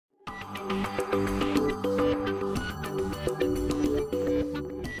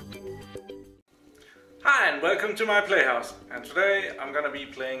And welcome to my playhouse. And today I'm gonna be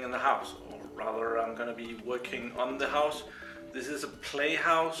playing in the house, or rather I'm gonna be working on the house. This is a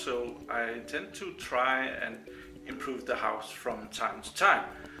playhouse, so I intend to try and improve the house from time to time.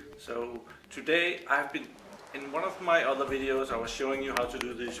 So today I've been, in one of my other videos I was showing you how to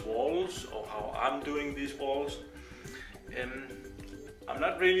do these walls, or how I'm doing these walls. I'm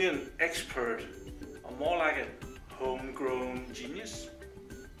not really an expert, I'm more like a homegrown genius.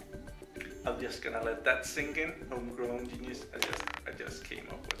 I'm just gonna let that sink in. Homegrown genius. I just came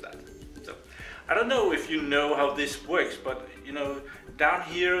up with that. So I don't know if you know how this works, but you know, down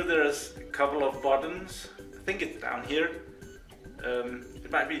here there's a couple of buttons. I think it's down here.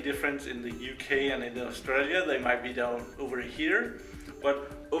 It might be different in the UK and in Australia. They might be down over here.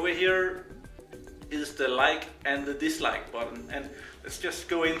 But over here is the like and the dislike button. And let's just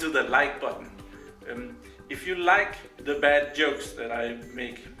go into the like button. If you like the bad jokes that I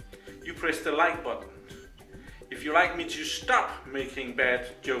make, you press the like button. If you like me to stop making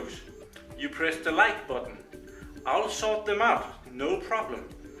bad jokes, you press the like button. I'll sort them out, no problem.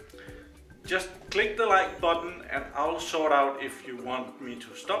 Just click the like button and I'll sort out if you want me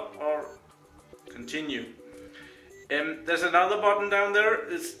to stop or continue. There's another button down there,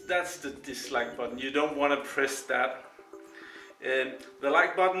 that's the dislike button. You don't want to press that. The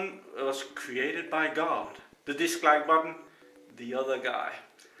like button was created by God. The dislike button, the other guy.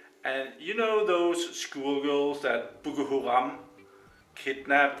 And you know those schoolgirls that Boko Haram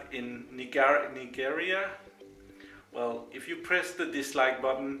kidnapped in Nigeria? Well, if you press the dislike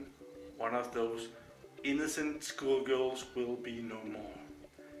button, one of those innocent schoolgirls will be no more.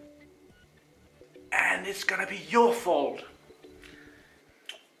 And it's gonna be your fault.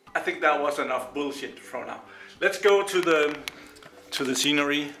 I think that was enough bullshit for now. Let's go to the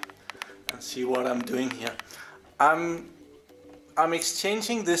scenery and see what I'm doing here. I'm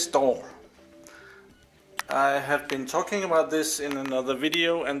exchanging this door. I have been talking about this in another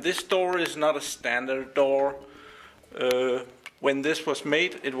video, and this door is not a standard door. When this was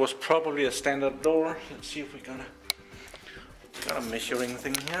made, it was probably a standard door. Let's see if we got a measuring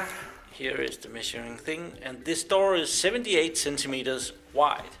thing here. Here is the measuring thing, and this door is 78 centimeters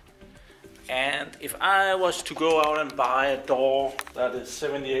wide. And if I was to go out and buy a door that is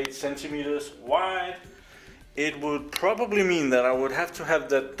 78 centimeters wide, it would probably mean that I would have to have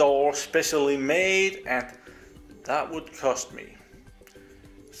the door specially made, and that would cost me.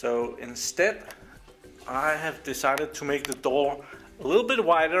 So instead, I have decided to make the door a little bit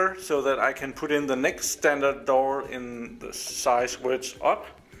wider so that I can put in the next standard door in the size where it's up.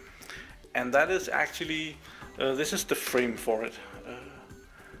 And that is actually, this is the frame for it.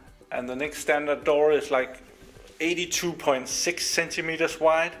 And the next standard door is like 82.6 centimeters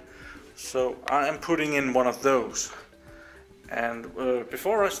wide. So I am putting in one of those. And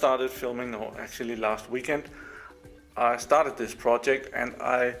before I started filming, or actually last weekend, I started this project and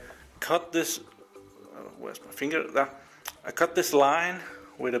I cut this, where's my finger? There. I cut this line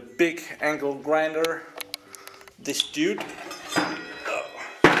with a big angle grinder. This dude.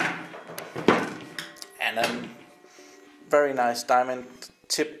 And a very nice diamond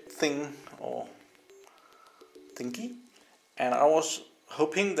tip thing, or thingy. And I was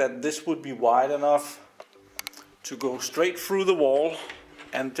hoping that this would be wide enough to go straight through the wall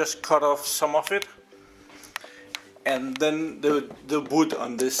and just cut off some of it, and then the wood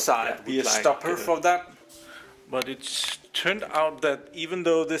on this side be a stopper for that. But it's turned out that even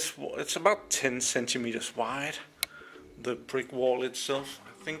though it's about 10 centimeters wide, the brick wall itself,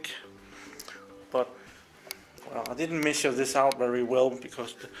 I think, but well, I didn't measure this out very well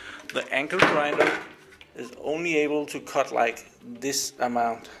because the angle grinder is only able to cut like this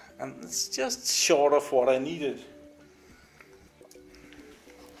amount, and it's just short of what I needed.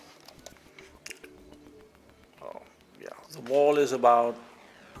 Oh yeah, the wall is about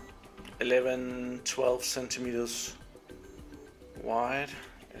 11-12 centimeters wide.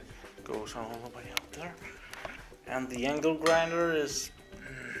 It goes all the way up there, and the angle grinder is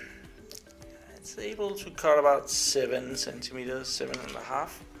it's able to cut about 7 centimeters, 7.5.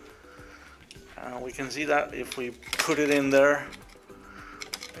 We can see that if we put it in there,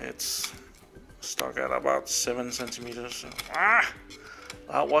 it's stuck at about 7 centimeters. So,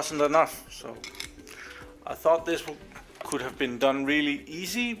 that wasn't enough. So I thought this could have been done really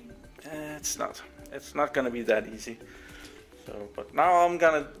easy. It's not. It's not going to be that easy. So, but now I'm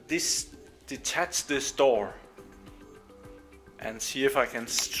gonna detach this door and see if I can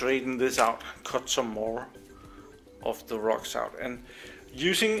straighten this out, cut some more of the rocks out. And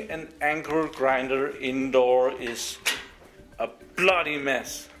using an angle grinder indoor is a bloody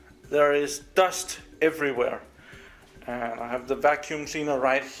mess. There is dust everywhere. And I have the vacuum cleaner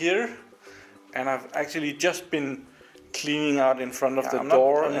right here. and I've actually just been cleaning out in front of the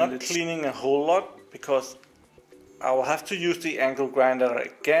door. I'm not cleaning a whole lot because I will have to use the angle grinder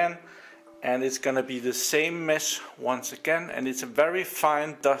again, and it's gonna be the same mess once again, and it's a very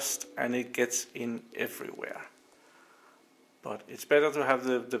fine dust and it gets in everywhere. But it's better to have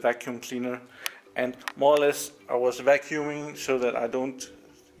the vacuum cleaner, and more or less I was vacuuming so that I don't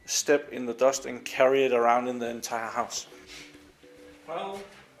step in the dust and carry it around in the entire house. Well,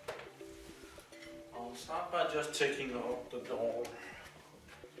 I'll start by just taking out the door.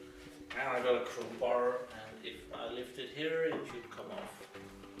 And I got a crowbar, and if I lift it here, it should come off.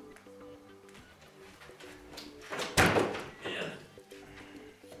 Yeah.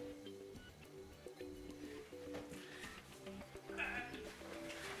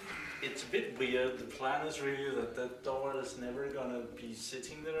 It's a bit weird. The plan is really that that door is never gonna be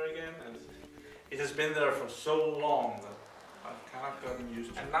sitting there again, and it has been there for so long that I've kind of gotten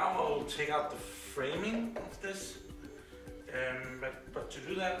used to it. And now I will take out the framing of this. But to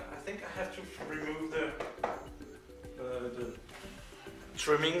do that, I think I have to remove the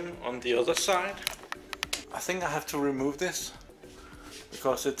trimming on the other side. I think I have to remove this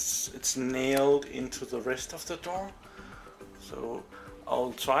because it's nailed into the rest of the door. So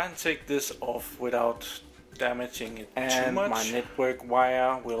I'll try and take this off without damaging it too much. My network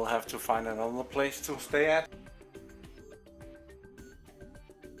wire will have to find another place to stay at.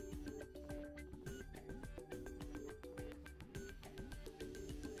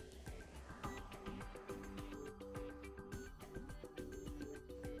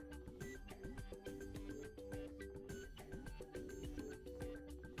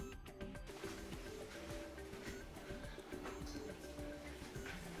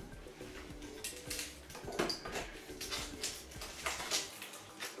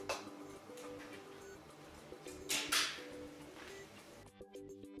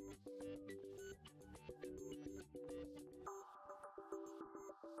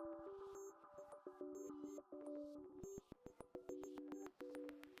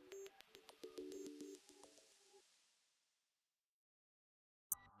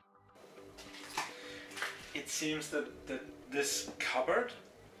 It seems that this cupboard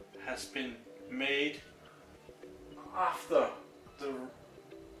has been made after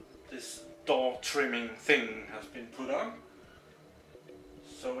this door trimming thing has been put on,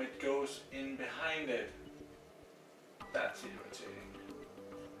 so it goes in behind it. That's irritating.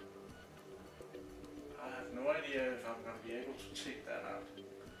 I have no idea if I'm going to be able to take that out,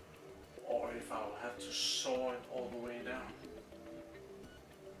 or if I'll have to saw it all the way down.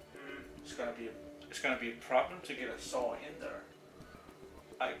 It's gonna be a problem to get a saw in there.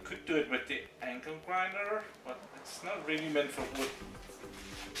 I could do it with the angle grinder, but it's not really meant for wood.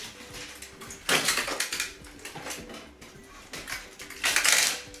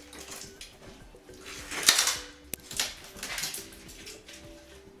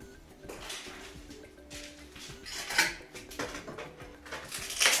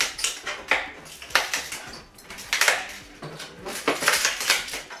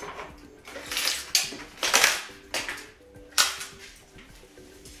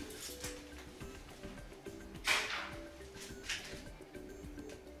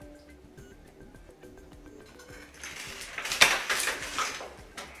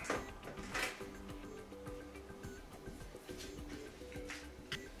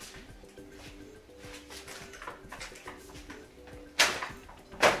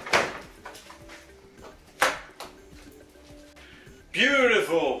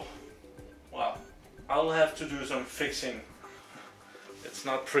 Beautiful! Well, I'll have to do some fixing. It's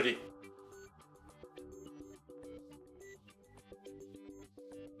not pretty.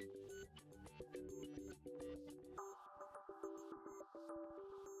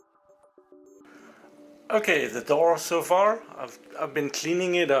 Okay, the door so far, I've been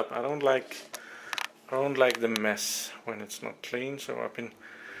cleaning it up. I don't like the mess when it's not clean, so I've been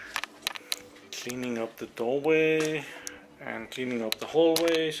cleaning up the doorway and cleaning up the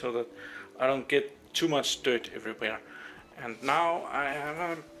hallway so that I don't get too much dirt everywhere. And now I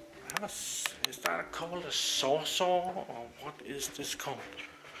have a is that called a sawzall, or what is this called?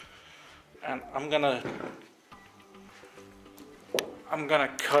 And I'm gonna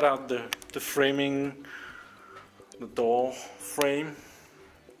cut out the framing, the door frame.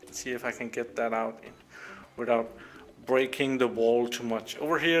 See if I can get that out without breaking the wall too much.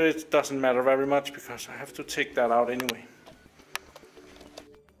 Over here it doesn't matter very much because I have to take that out anyway.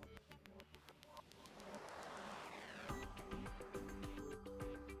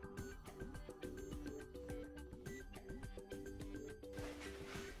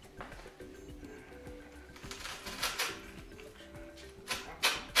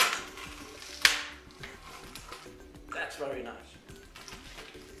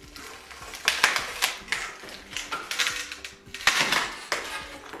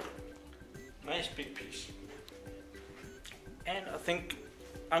 nice big piece. And I think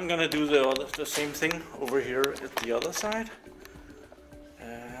I'm gonna do the same thing over here at the other side.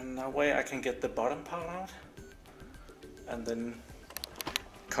 And that way I can get the bottom part out. And then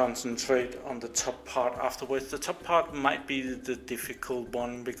concentrate on the top part afterwards. The top part might be the difficult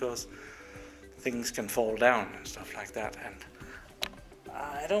one because things can fall down and stuff like that. And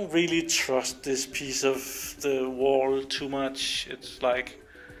I don't really trust this piece of the wall too much. It's like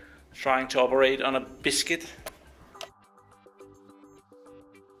trying to operate on a biscuit.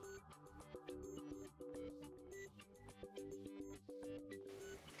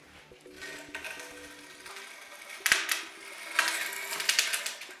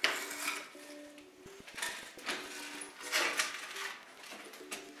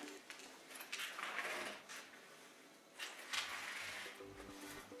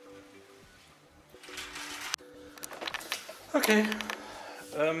 Okay,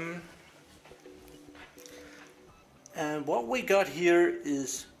 and what we got here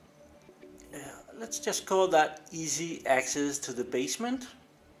is, let's just call that easy access to the basement.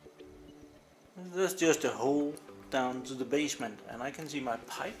 There's just a hole down to the basement, and I can see my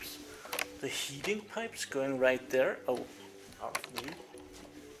pipes, the heating pipes going right there. Oh, out of view.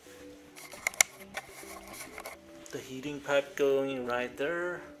 The heating pipe going right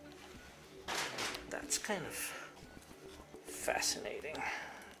there. That's kind of fascinating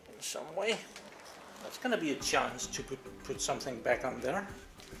in some way. That's gonna be a chance to put something back on there.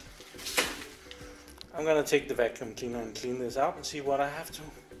 I'm gonna take the vacuum cleaner and clean this out and see what I have to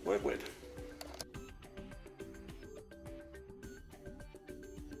work with.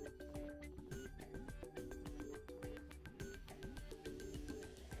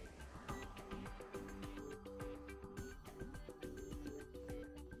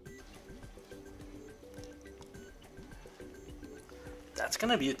 That's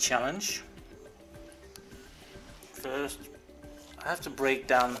gonna be a challenge. First, I have to break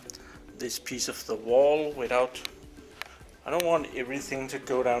down this piece of the wall without... I don't want everything to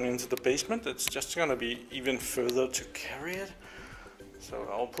go down into the basement. It's just gonna be even further to carry it. So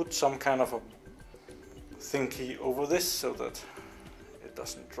I'll put some kind of a thingy over this so that it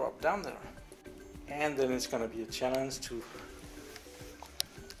doesn't drop down there. And then it's gonna be a challenge to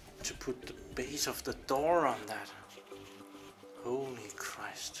put the base of the door on that. Holy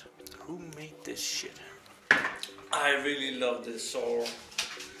Christ, who made this shit? I really love this saw.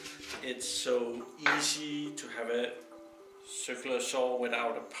 It's so easy to have a circular saw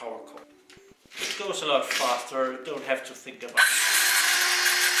without a power cord. It goes a lot faster, you don't have to think about it.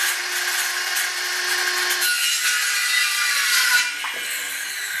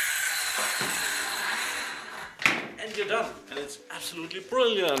 And you're done, and it's absolutely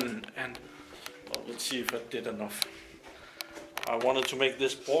brilliant. And well, let's see if I did enough. I wanted to make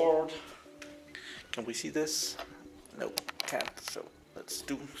this board. Can we see this? No, can't. So let's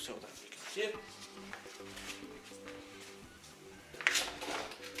do so that we can see it.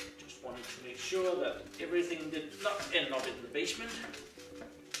 Just wanted to make sure that everything did not end up in the basement.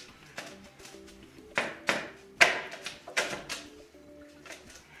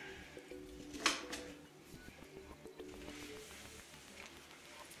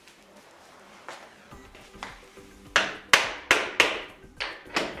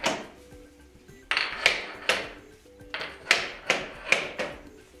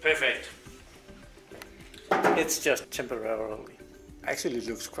 Perfect. It's just temporarily. Actually, it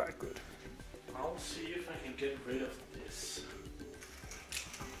looks quite good. I'll see if I can get rid of this.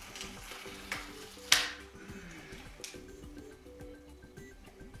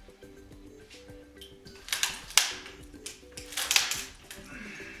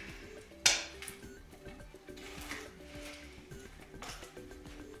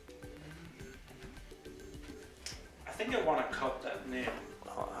 I think I want to cut that nail.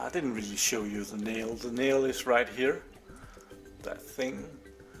 I didn't really show you the nail. The nail is right here, that thing.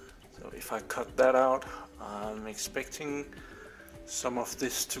 So if I cut that out, I'm expecting some of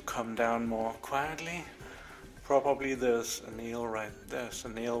this to come down more quietly. Probably there's a nail right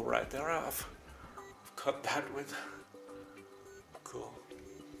there. I've cut that with. Cool.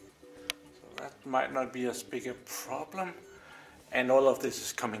 So that might not be as big a problem. And all of this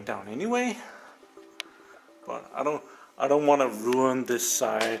is coming down anyway. But I don't want to ruin this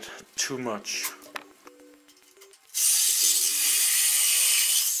side too much.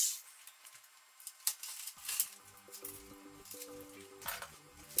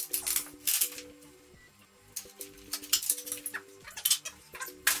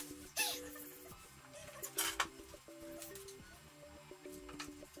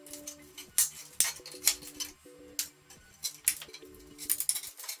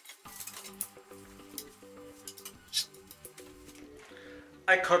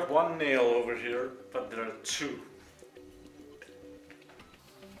 I cut one nail over here, but there are two.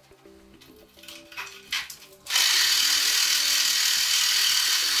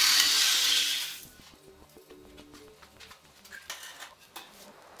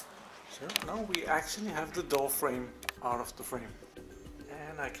 So now we actually have the door frame out of the frame.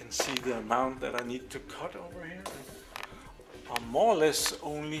 And I can see the amount that I need to cut over here. I'm more or less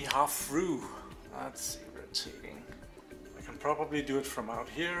only half through. That's irritating. I can probably do it from out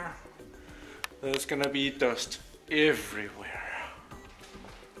here. There's gonna be dust everywhere.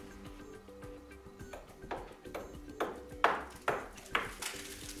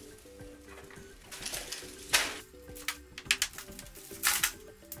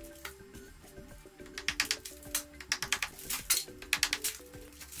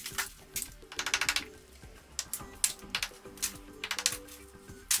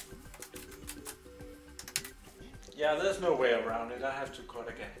 Yeah, there's no way around it. I have to cut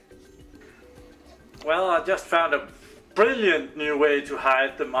again. Well, I just found a brilliant new way to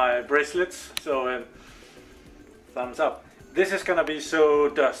hide my bracelets. So, thumbs up. This is gonna be so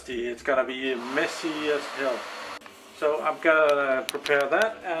dusty. It's gonna be messy as hell. So I'm gonna prepare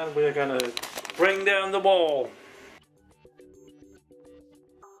that, and we're gonna bring down the wall.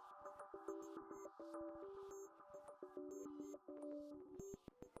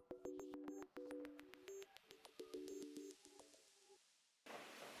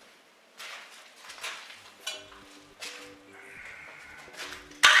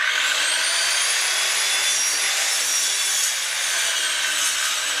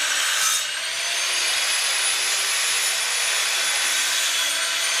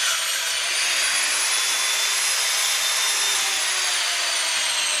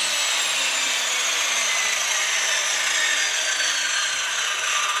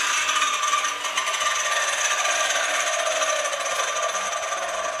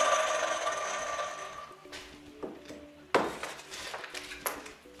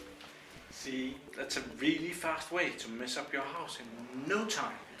 See, that's a really fast way to mess up your house in no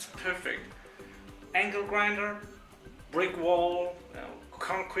time. It's perfect. Angle grinder, brick wall,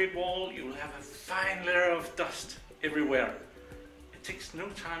 concrete wall, you'll have a fine layer of dust everywhere. It takes no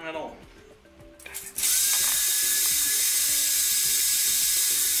time at all.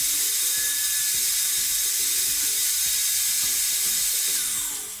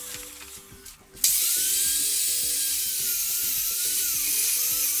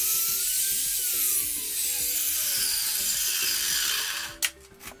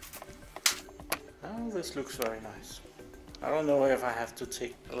 This looks very nice. I don't know if I have to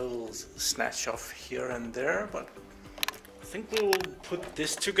take a little snatch off here and there, but I think we'll put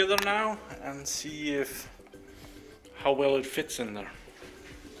this together now and see how well it fits in there.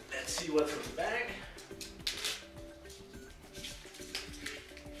 Let's see what's in the bag.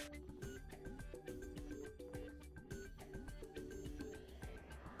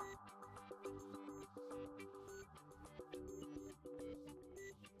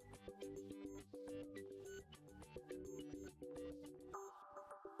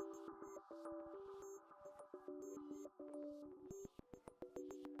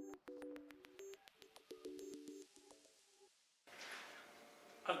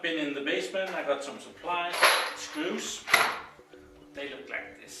 I've been in the basement, I got some supplies, screws. They look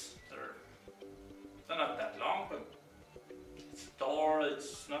like this. They're not that long, but it's a door,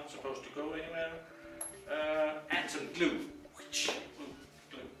 it's not supposed to go anywhere. And some glue.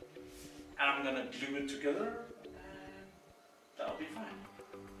 Glue. And I'm gonna glue it together, and that'll be fine.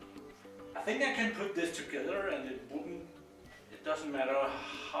 I think I can put this together and it doesn't matter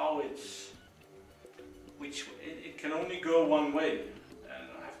how it can only go one way.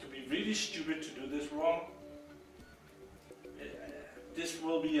 Really stupid to do this wrong. This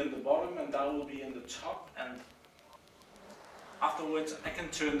will be in the bottom and that will be in the top, and afterwards I can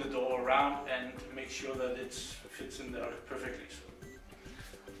turn the door around and make sure that it fits in there perfectly. So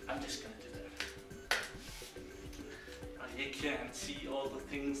I'm just gonna do that. But you can't see all the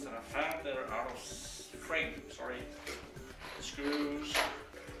things that I found that are out of frame. Sorry. Screws,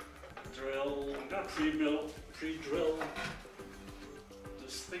 drill. I'm gonna pre-drill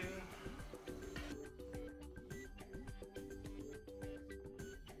this thing.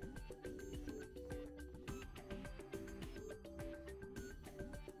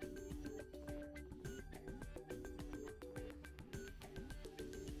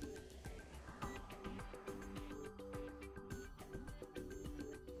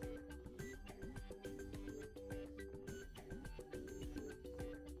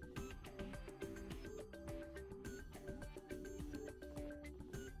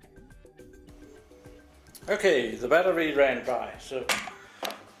 Okay, the battery ran dry, so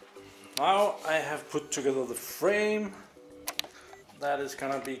now I have put together the frame that is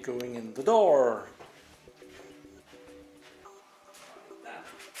gonna be going in the door.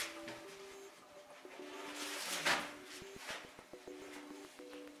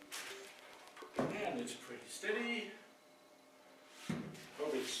 And it's pretty steady.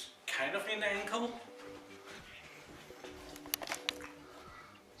 Hope it's kind of in ankle.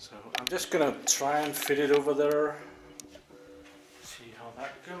 So I'm just gonna try and fit it over there. See how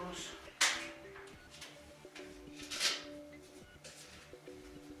that goes.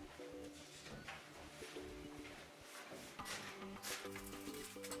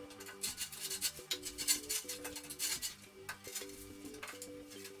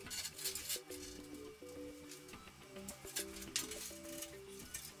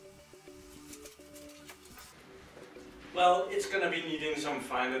 Well, it's gonna be needing some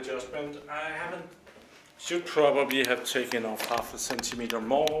fine adjustment. Should probably have taken off 1/2 centimeter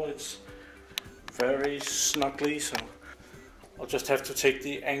more. It's very snuggly, so I'll just have to take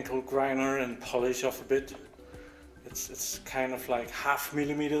the ankle grinder and polish off a bit. It's kind of like 1/2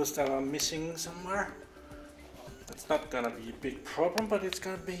 millimeters that are missing somewhere. It's not gonna be a big problem, but it's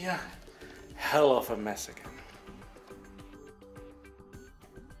gonna be a hell of a mess again.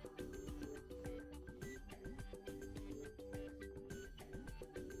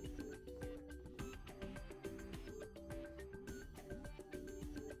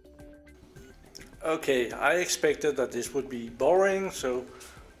 Okay, I expected that this would be boring, so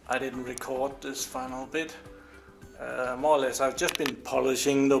I didn't record this final bit. More or less, I've just been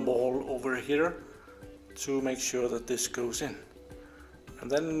polishing the wall over here to make sure that this goes in.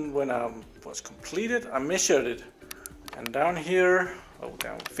 And then when I was completed, I measured it. And down here,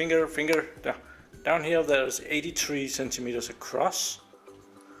 down here there's 83 centimeters across.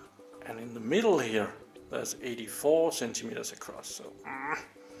 And in the middle here, there's 84 centimeters across. So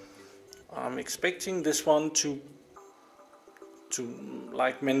I'm expecting this one to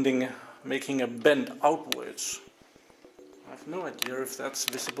like making a bend outwards. I have no idea if that's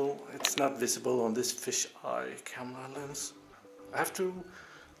visible. It's not visible on this fisheye camera lens. I have to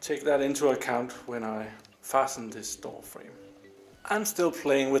take that into account when I fasten this door frame. I'm still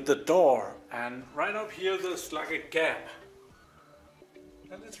playing with the door, and right up here there's like a gap.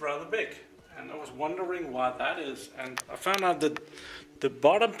 And it's rather big. And I was wondering why that is, and I found out that the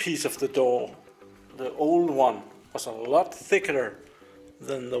bottom piece of the door, the old one, was a lot thicker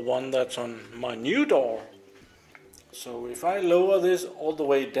than the one that's on my new door. So if I lower this all the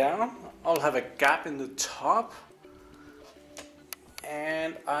way down, I'll have a gap in the top,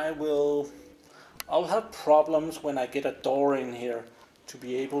 and I'll have problems when I get a door in here to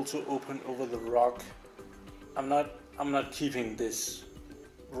be able to open over the rock. I'm not keeping this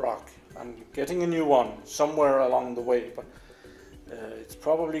rock. I'm getting a new one somewhere along the way, but it's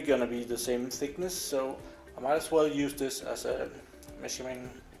probably gonna be the same thickness, so I might as well use this as a measuring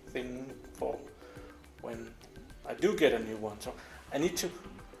thing for when I do get a new one. So I need to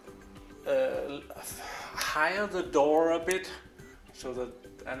higher the door a bit, so that,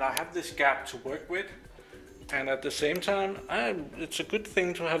 and I have this gap to work with, and at the same time it's a good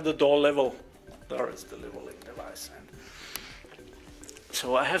thing to have the door level. There is the leveling device, and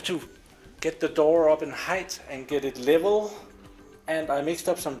so I have to get the door up in height and get it level. And I mixed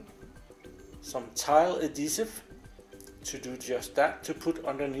up some tile adhesive to do just that, to put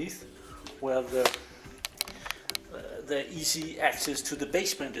underneath where the easy access to the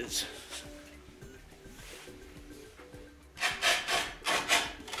basement is.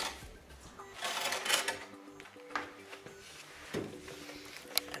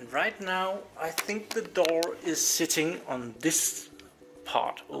 And right now I think the door is sitting on this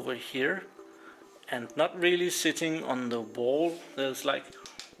part over here, and not really sitting on the wall. There's like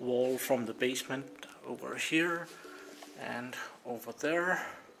wall from the basement over here and over there.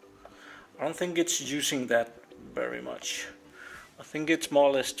 I don't think it's using that very much. I think it's more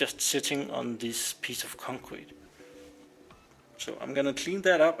or less just sitting on this piece of concrete. So I'm gonna clean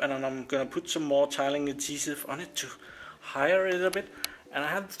that up, and then I'm gonna put some more tiling adhesive on it to higher it a bit. And I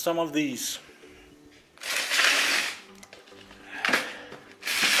have some of these.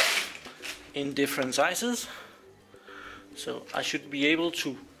 In different sizes, so I should be able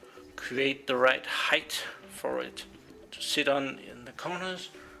to create the right height for it to sit on in the corners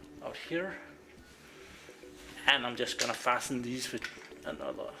out here. And I'm just gonna fasten these with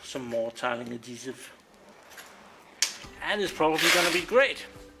some more tiling adhesive, and it's probably gonna be great.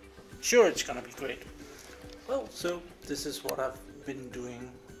 Sure, it's gonna be great. Well, so this is what I've been doing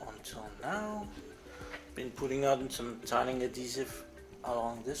until now. Been putting on some tiling adhesive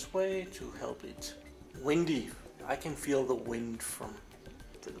along this way to help it windy. I can feel the wind from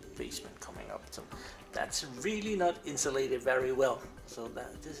the basement coming up. So that's really not insulated very well. So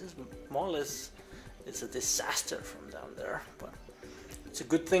that this is more or less, it's a disaster from down there. But it's a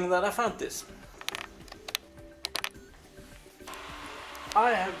good thing that I found this.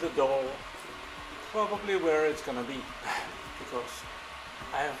 I have the door probably where it's gonna be, because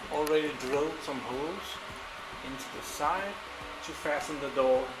I have already drilled some holes into the side to fasten the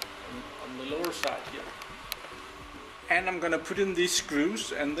door on the lower side here. And I'm gonna put in these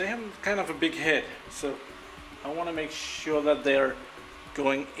screws, and they have kind of a big head, so I want to make sure that they're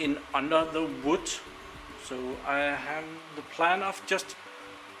going in under the wood. So I have the plan of just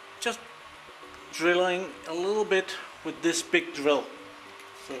drilling a little bit with this big drill,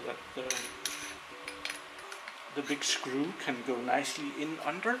 so that the big screw can go nicely in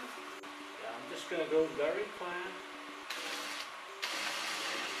under. Yeah, I'm just gonna go very quiet.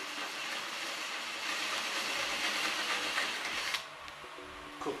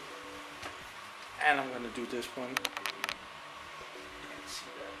 Cool. And I'm gonna do this one. Can't see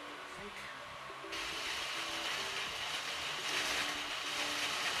that, I think.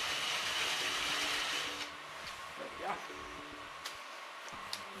 There we go.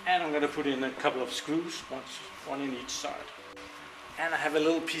 And I'm gonna put in a couple of screws, one in each side. And I have a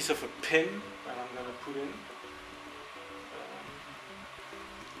little piece of a pin that I'm gonna put in.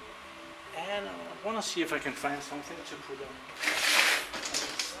 And I wanna see if I can find something to put on the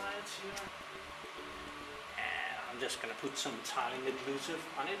sides here. And I'm just gonna put some tiling adhesive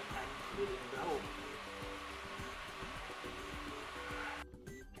on it and put it in the hole.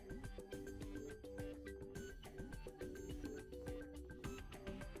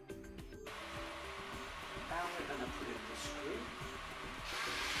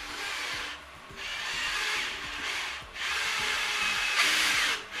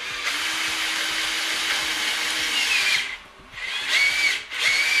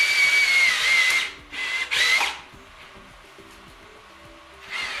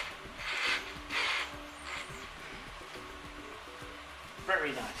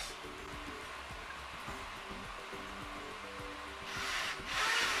 Very nice.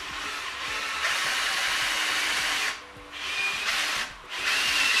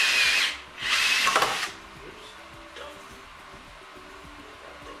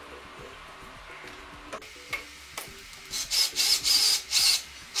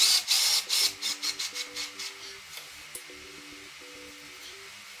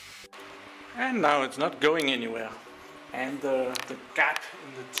 And now it's not going anywhere. And the gap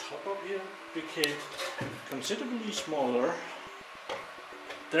in the top of here became considerably smaller.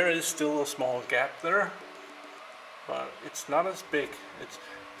 There is still a small gap there, but it's not as big.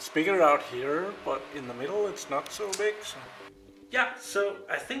 It's bigger out here, but in the middle it's not so big. So. Yeah, so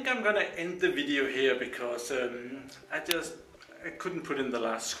I think I'm gonna end the video here, because I couldn't put in the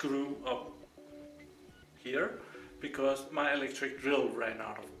last screw up here because my electric drill ran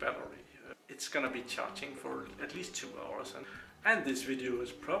out of battery. It's gonna be charging for at least 2 hours, and this video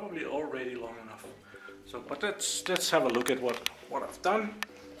is probably already long enough. So, but let's have a look at what I've done.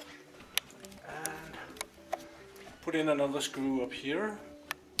 And put in another screw up here.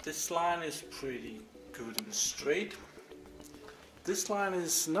 This line is pretty good and straight. This line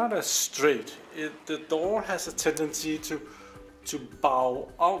is not as straight. The door has a tendency to bow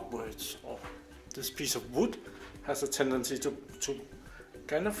outwards, or this piece of wood has a tendency to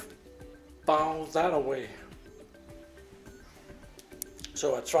kind of bow that away.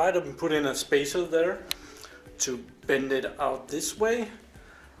 So I tried to put in a spacer there to bend it out this way,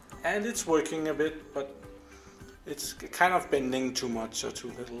 and it's working a bit, but it's kind of bending too much or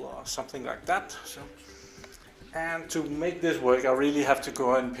too little or something like that. So, and to make this work, I really have to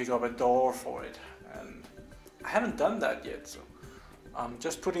go and pick up a door for it, and I haven't done that yet. So I'm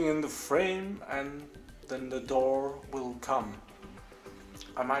just putting in the frame, and then the door will come.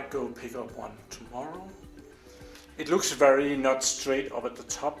 I might go pick up one tomorrow. It looks very not straight up at the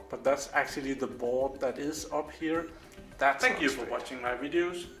top, but that's actually the board that is up here. Thank you for watching my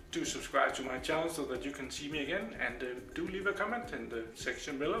videos. Do subscribe to my channel so that you can see me again, and do leave a comment in the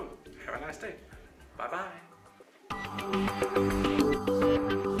section below. Have a nice day. Bye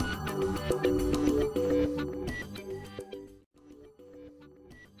bye.